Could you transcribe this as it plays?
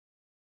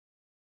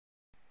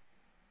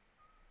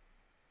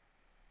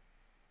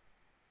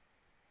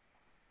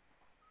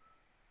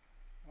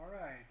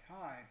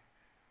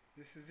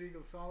This is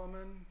Eagle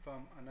Solomon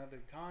from Another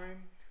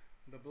Time,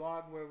 the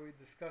blog where we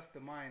discuss the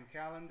Mayan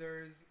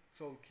calendars,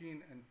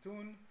 Tzolkin and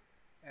Tun,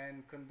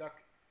 and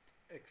conduct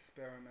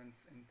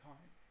experiments in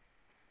time.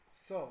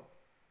 So,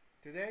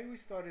 today we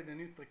started a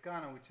new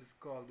Trecena which is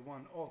called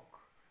One Oak,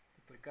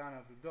 the Trecena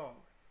of the dog.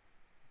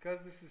 Because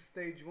this is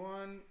stage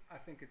one, I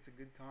think it's a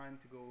good time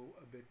to go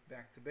a bit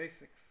back to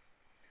basics.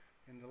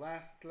 In the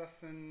last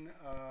lesson,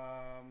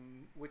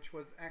 which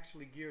was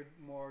actually geared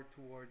more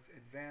towards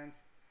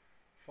advanced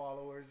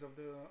followers of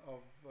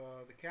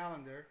the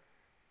calendar,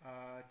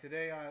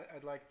 today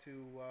I'd like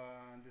to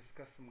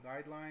discuss some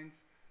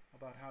guidelines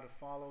about how to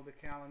follow the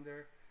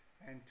calendar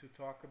and to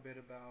talk a bit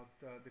about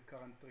the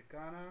current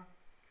Trecena.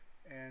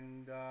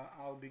 And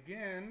I'll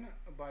begin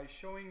by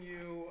showing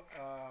you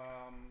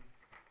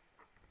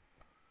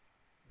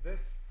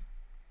this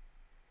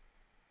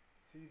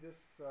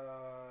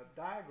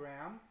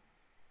diagram,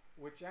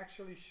 which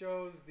actually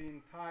shows the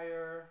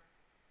entire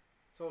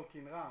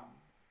Tzolkin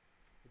Ram.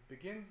 It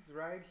begins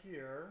right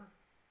here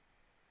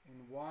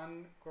in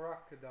one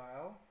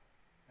crocodile,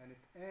 and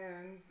it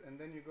ends, and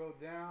then you go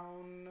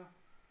down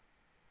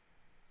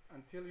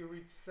until you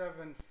reach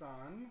 7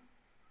 sun,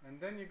 and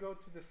then you go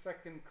to the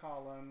second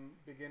column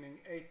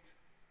beginning 8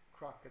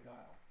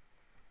 crocodile.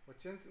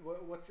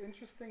 What's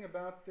interesting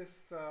about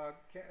this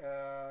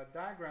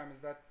diagram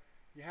is that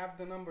you have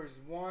the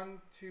numbers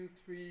 1, 2,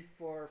 3,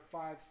 4,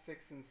 5,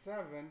 6, and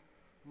 7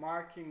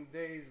 marking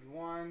days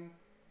 1,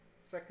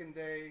 second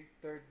day,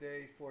 third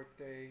day, fourth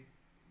day,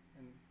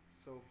 and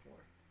so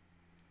forth.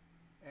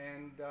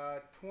 And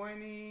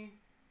 20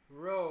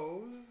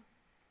 rows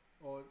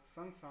or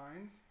sun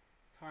signs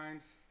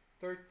times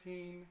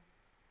 13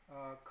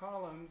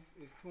 columns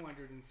is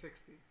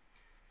 260.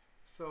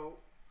 So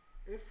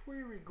if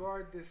we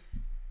regard this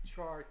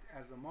chart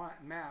as a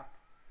map,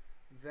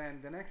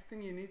 then the next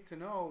thing you need to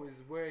know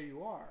is where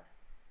you are,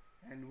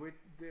 and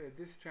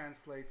this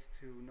translates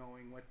to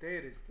knowing what day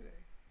it is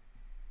today.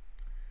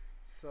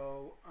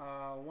 So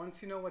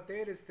once you know what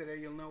day it is today,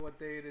 you'll know what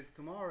day it is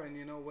tomorrow, and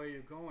you know where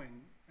you're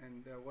going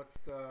and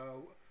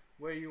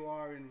where you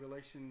are in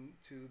relation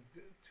to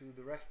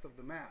the rest of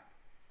the map.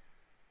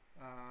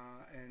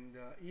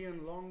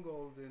 Ian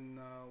Longold, in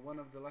one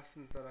of the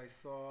lessons that I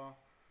saw,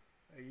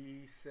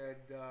 he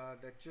said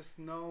that just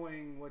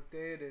knowing what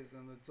day it is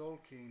on the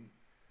Tzolkin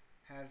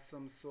has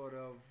some sort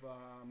of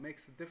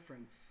makes a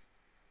difference,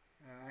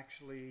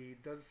 actually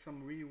does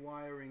some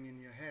rewiring in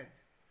your head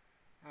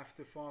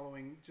after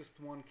following just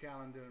one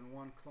calendar and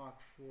one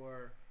clock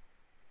for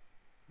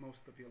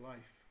most of your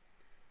life.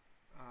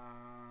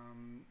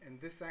 And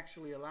this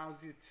actually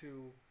allows you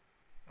to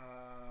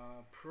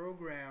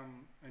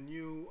program a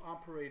new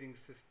operating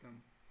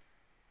system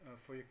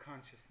for your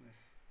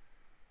consciousness.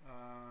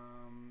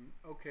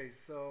 Okay,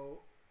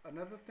 so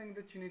another thing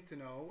that you need to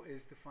know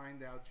is to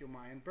find out your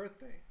Mayan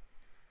birthday.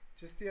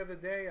 Just the other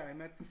day I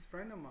met this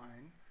friend of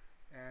mine,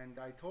 and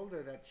I told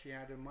her that she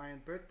had a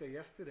Mayan birthday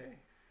yesterday,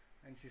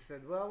 and she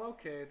said, well,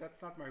 okay,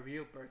 that's not my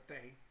real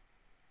birthday.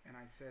 And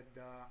I said,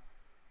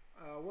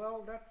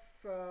 well,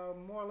 that's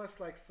more or less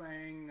like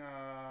saying,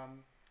 are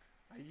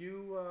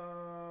you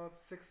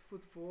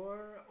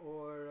 6'4"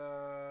 or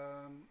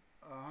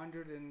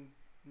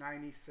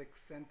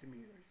 196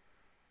 centimeters?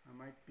 I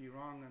might be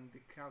wrong on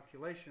the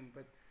calculation,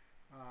 but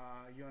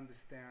you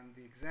understand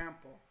the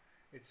example.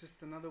 It's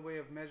just another way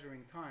of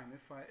measuring time.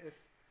 If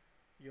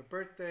your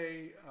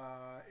birthday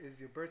is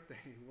your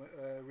birthday,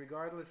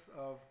 regardless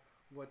of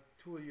what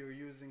tool you're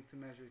using to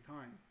measure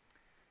time.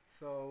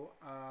 So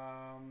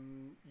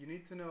you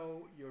need to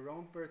know your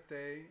own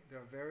birthday. There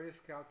are various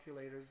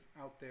calculators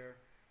out there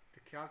to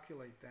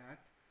calculate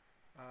that,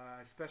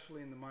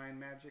 especially in the Mayan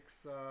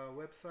Magic's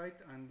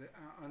website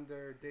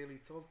under Daily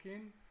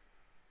Tzolkin.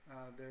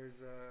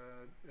 There's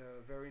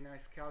a very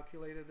nice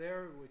calculator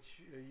there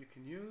which you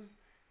can use.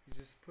 You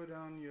just put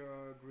on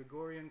your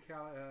Gregorian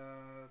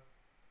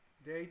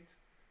date,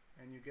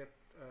 and you get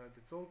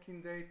the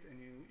Tzolkin date, and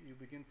you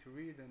begin to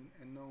read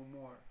and know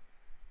more.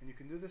 And you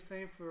can do the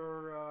same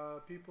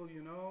for people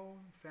you know,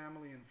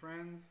 family and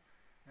friends,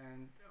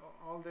 and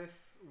all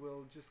this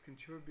will just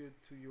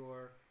contribute to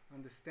your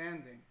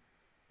understanding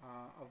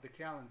of the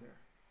calendar.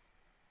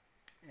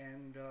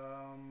 And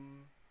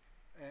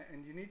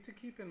you need to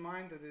keep in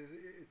mind that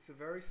it's a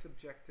very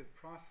subjective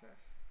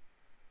process,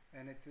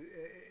 and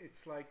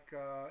it's like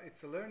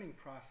it's a learning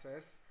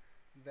process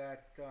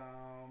that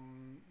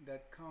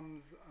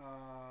comes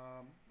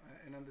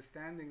an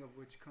understanding of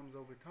which comes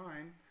over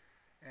time.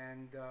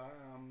 And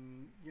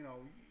you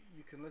know,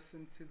 you can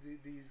listen to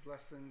these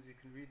lessons, you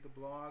can read the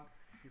blog,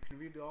 you can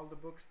read all the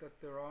books that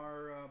there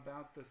are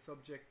about the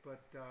subject,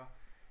 but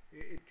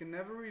it can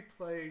never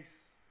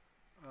replace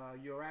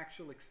your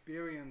actual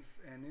experience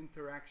and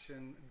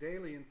interaction,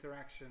 daily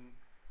interaction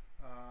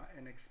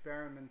and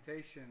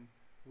experimentation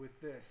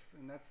with this.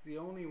 And that's the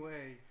only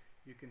way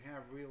you can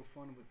have real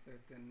fun with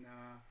it and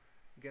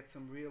get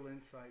some real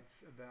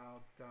insights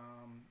about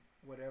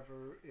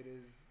whatever it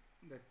is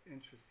that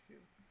interests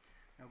you.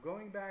 Now,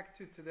 going back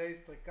to today's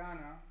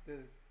Trecena,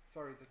 the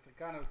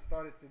Trecena that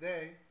started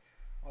today,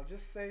 I'll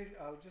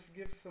just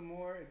give some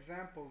more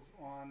examples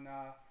on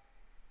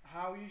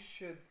how you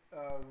should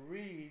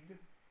read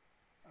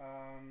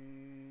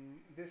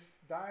this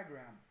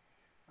diagram.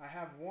 I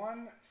have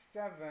 1,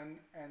 7,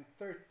 and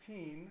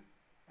 13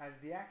 as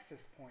the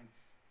access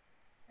points.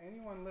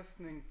 Anyone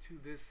listening to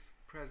this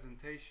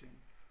presentation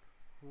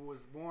who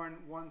was born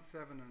 1,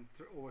 7,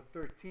 or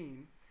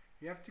 13,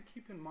 you have to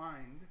keep in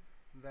mind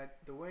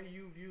that the way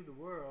you view the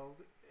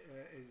world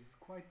is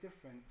quite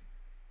different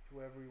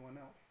to everyone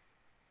else.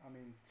 I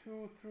mean,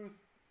 2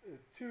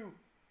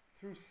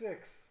 through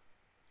 6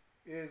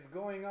 is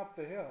going up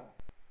the hill.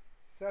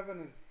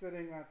 7 is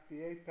sitting at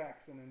the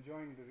apex and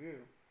enjoying the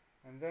view.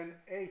 And then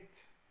 8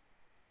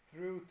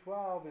 through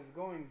 12 is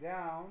going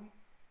down,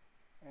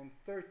 and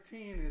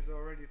 13 is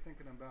already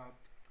thinking about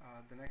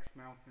the next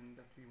mountain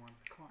that we want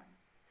to climb.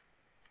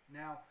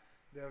 Now,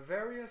 there are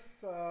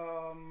various,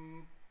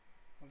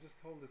 I'll just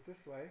hold it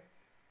this way,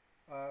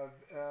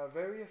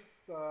 various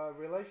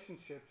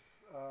relationships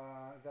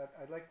that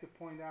I'd like to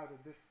point out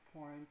at this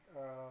point.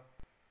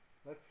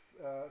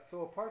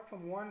 So apart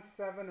from 1,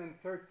 7, and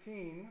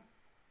 13,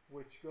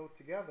 which go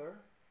together,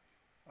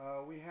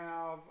 we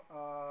have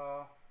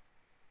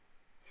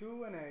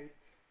 2 and 8,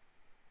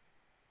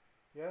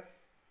 yes,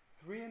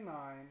 3 and 9,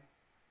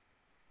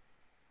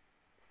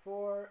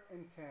 4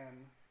 and 10,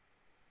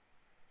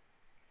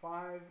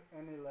 5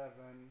 and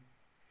 11,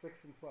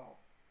 6 and 12.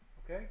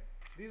 Okay,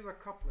 these are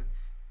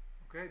couplets.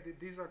 Okay,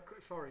 these are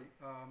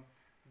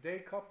day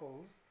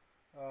couples,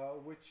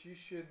 which you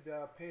should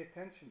pay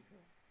attention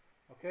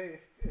to. Okay,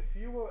 if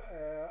you were,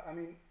 I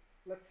mean,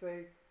 let's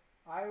say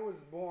I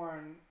was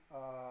born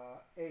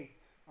 8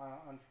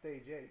 on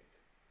stage 8.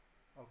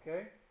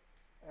 Okay,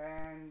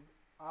 and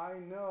I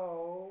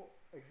know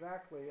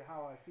exactly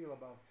how I feel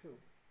about 2.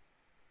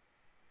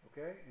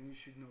 Okay, and you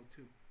should know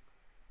too.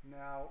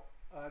 Now,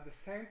 the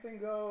same thing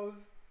goes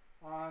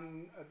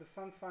on the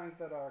sun signs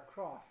that are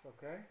across.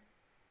 Okay,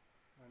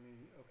 I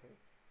mean, okay,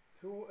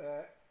 2,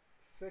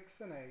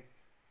 6 and 8,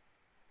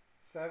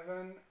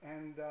 7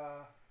 and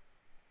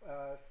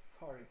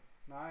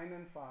 9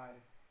 and 5,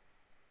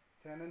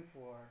 10 and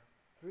 4,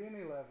 3 and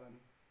 11,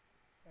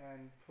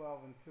 and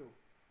 12 and 2.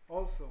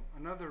 Also,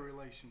 another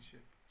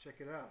relationship. Check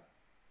it out.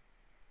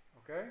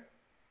 Okay?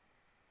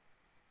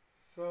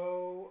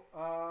 So,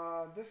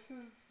 this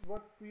is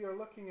what we are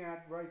looking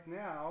at right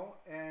now,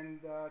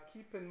 and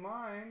keep in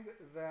mind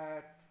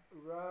that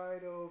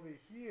right over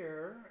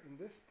here, in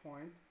this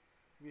point,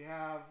 we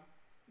have,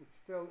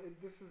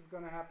 this is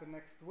going to happen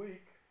next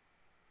week,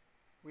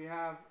 we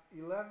have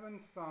 11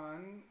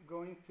 sun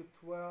going to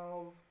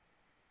 12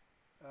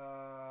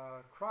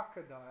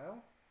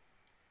 crocodile,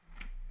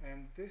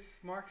 and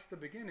this marks the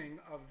beginning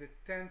of the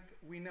 10th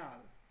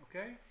winal.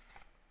 Okay,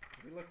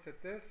 we looked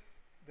at this.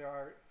 There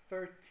are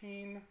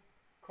 13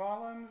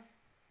 columns,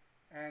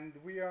 and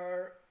we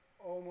are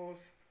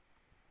almost,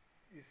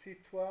 you see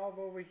 12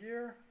 over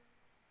here.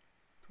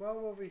 12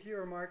 over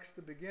here marks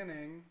the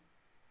beginning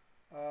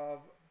of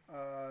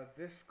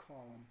this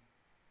column.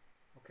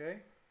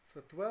 Okay,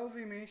 so 12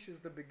 imish is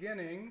the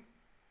beginning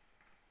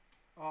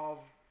of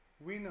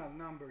winal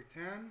number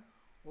 10,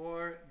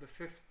 or the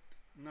 5th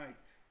night.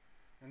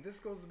 And this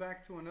goes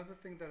back to another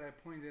thing that I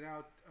pointed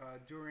out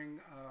during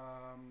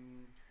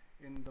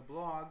in the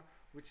blog,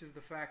 which is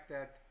the fact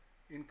that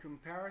in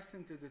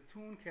comparison to the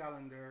Tune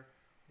calendar,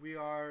 we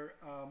are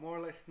more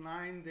or less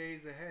 9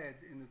 days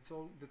ahead. In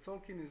the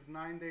Tzolkin is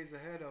 9 days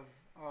ahead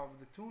of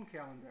the Tune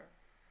calendar,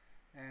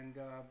 and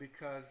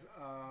because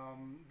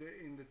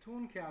in the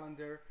Tune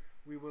calendar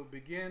we will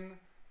begin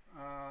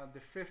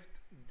the 5th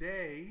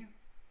day.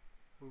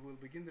 We will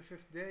begin the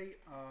 5th day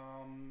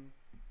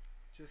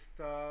just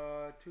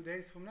 2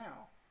 days from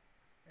now,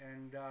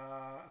 and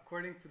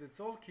according to the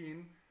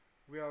Tzolkin,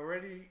 we are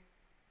already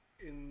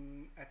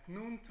at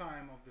noon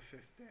time of the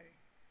 5th day.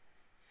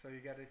 So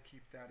you got to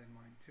keep that in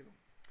mind too.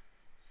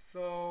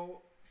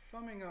 So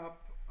summing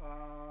up,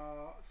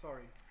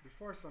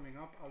 before summing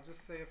up, I'll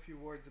just say a few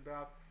words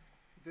about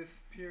this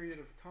period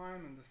of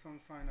time and the sun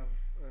sign of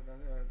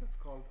that's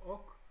called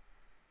Ok.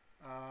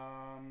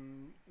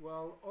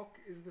 Well, Ok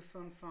is the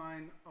sun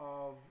sign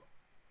of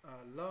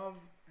love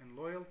and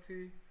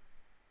loyalty.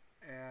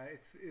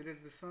 It is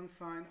the sun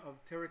sign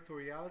of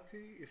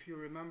territoriality. If you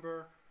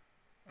remember,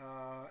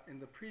 in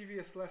the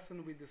previous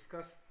lesson we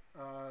discussed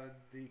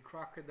the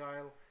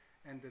crocodile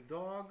and the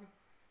dog.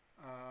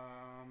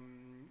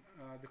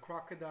 The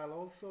crocodile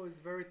also is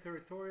very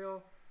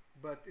territorial,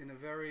 but in a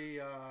very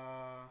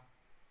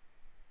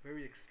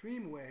very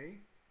extreme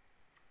way.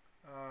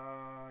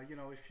 You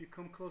know, if you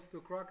come close to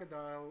a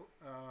crocodile,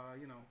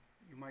 you know,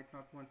 you might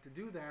not want to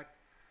do that.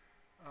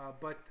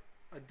 But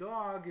a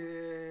dog,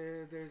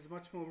 there's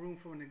much more room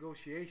for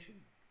negotiation.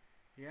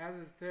 He has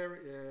his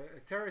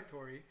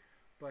territory,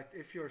 but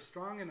if you're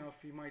strong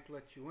enough, he might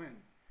let you in.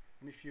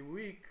 And if you're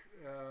weak,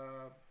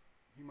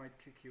 he might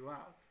kick you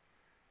out.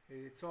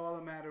 It's all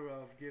a matter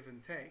of give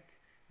and take.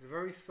 It's a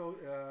very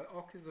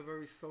Ok is a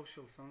very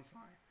social sun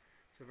sign.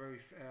 It's a very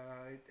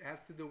it has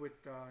to do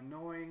with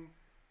knowing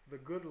the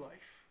good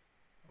life.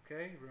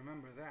 Okay,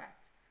 remember that.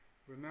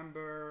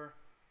 Remember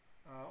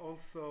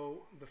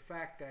also the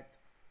fact that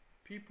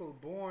people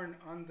born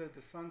under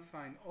the sun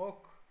sign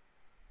Ok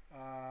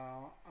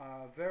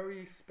are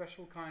very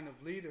special kind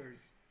of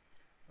leaders,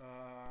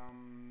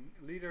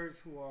 leaders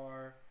who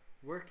are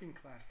working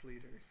class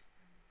leaders,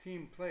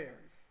 team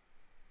players.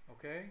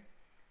 Okay,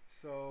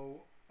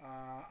 so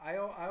I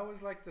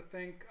always like to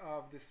think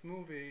of this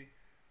movie,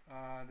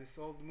 this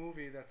old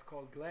movie that's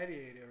called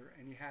Gladiator,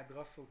 and you had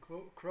Russell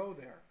Crowe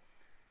there.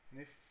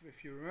 And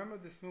if you remember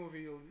this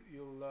movie,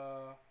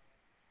 you'll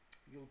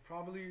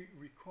probably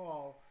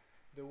recall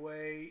the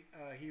way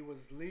he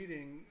was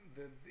leading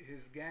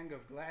his gang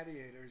of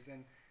gladiators,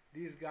 and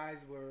these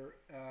guys were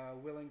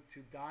willing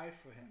to die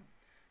for him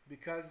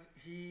because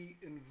he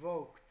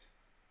invoked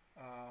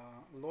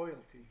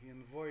loyalty. He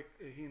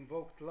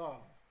invoked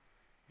love.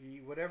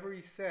 Whatever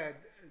he said,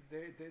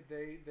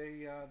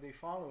 they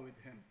followed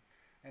him,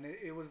 and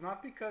it was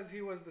not because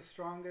he was the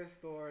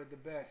strongest or the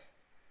best.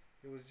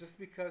 It was just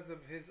because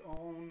of his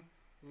own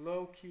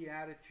low-key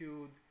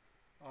attitude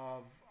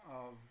of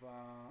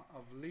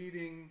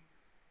leading,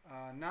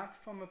 not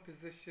from a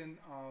position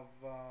of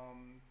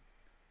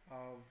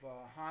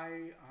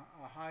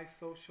high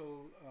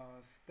social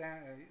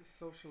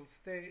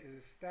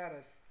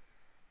status,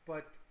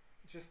 but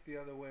just the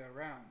other way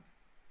around.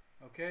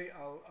 Okay,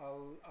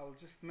 I'll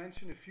just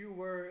mention a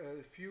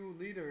few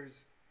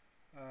leaders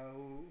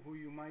who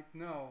you might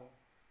know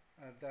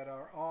that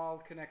are all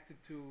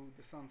connected to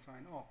the sun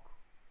sign Ok.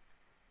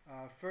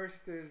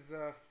 First is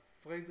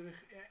Friedrich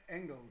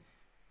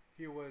Engels.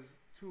 He was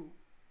two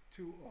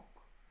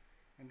Ok.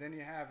 And then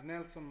you have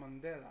Nelson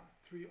Mandela,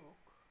 3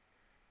 Ok.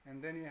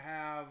 And then you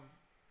have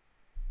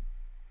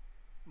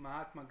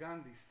Mahatma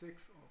Gandhi,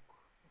 6 Ok.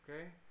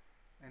 Okay?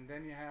 And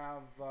then you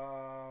have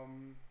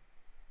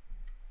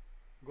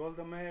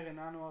Golda Meir and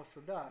Anwar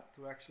Sadat,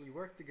 who actually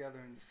worked together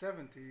in the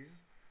 70s.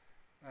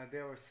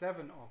 There were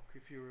 7 Ok,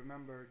 if you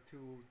remember,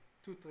 two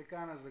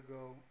Trecenas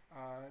ago,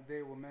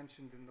 they were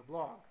mentioned in the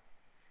blog.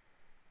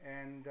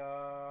 And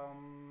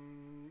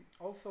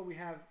also we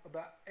have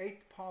about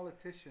 8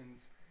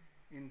 politicians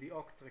in the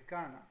Ok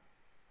Trecena,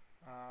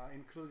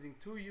 including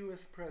 2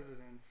 US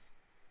presidents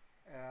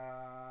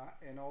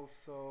and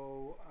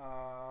also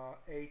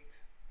 8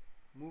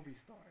 movie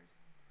stars.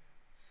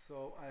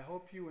 So I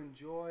hope you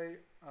enjoy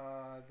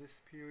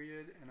this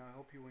period, and I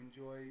hope you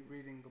enjoy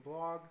reading the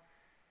blog,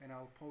 and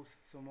I'll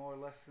post some more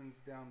lessons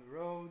down the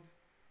road.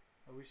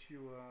 I wish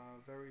you a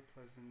very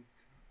pleasant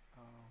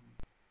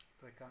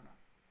Trecena.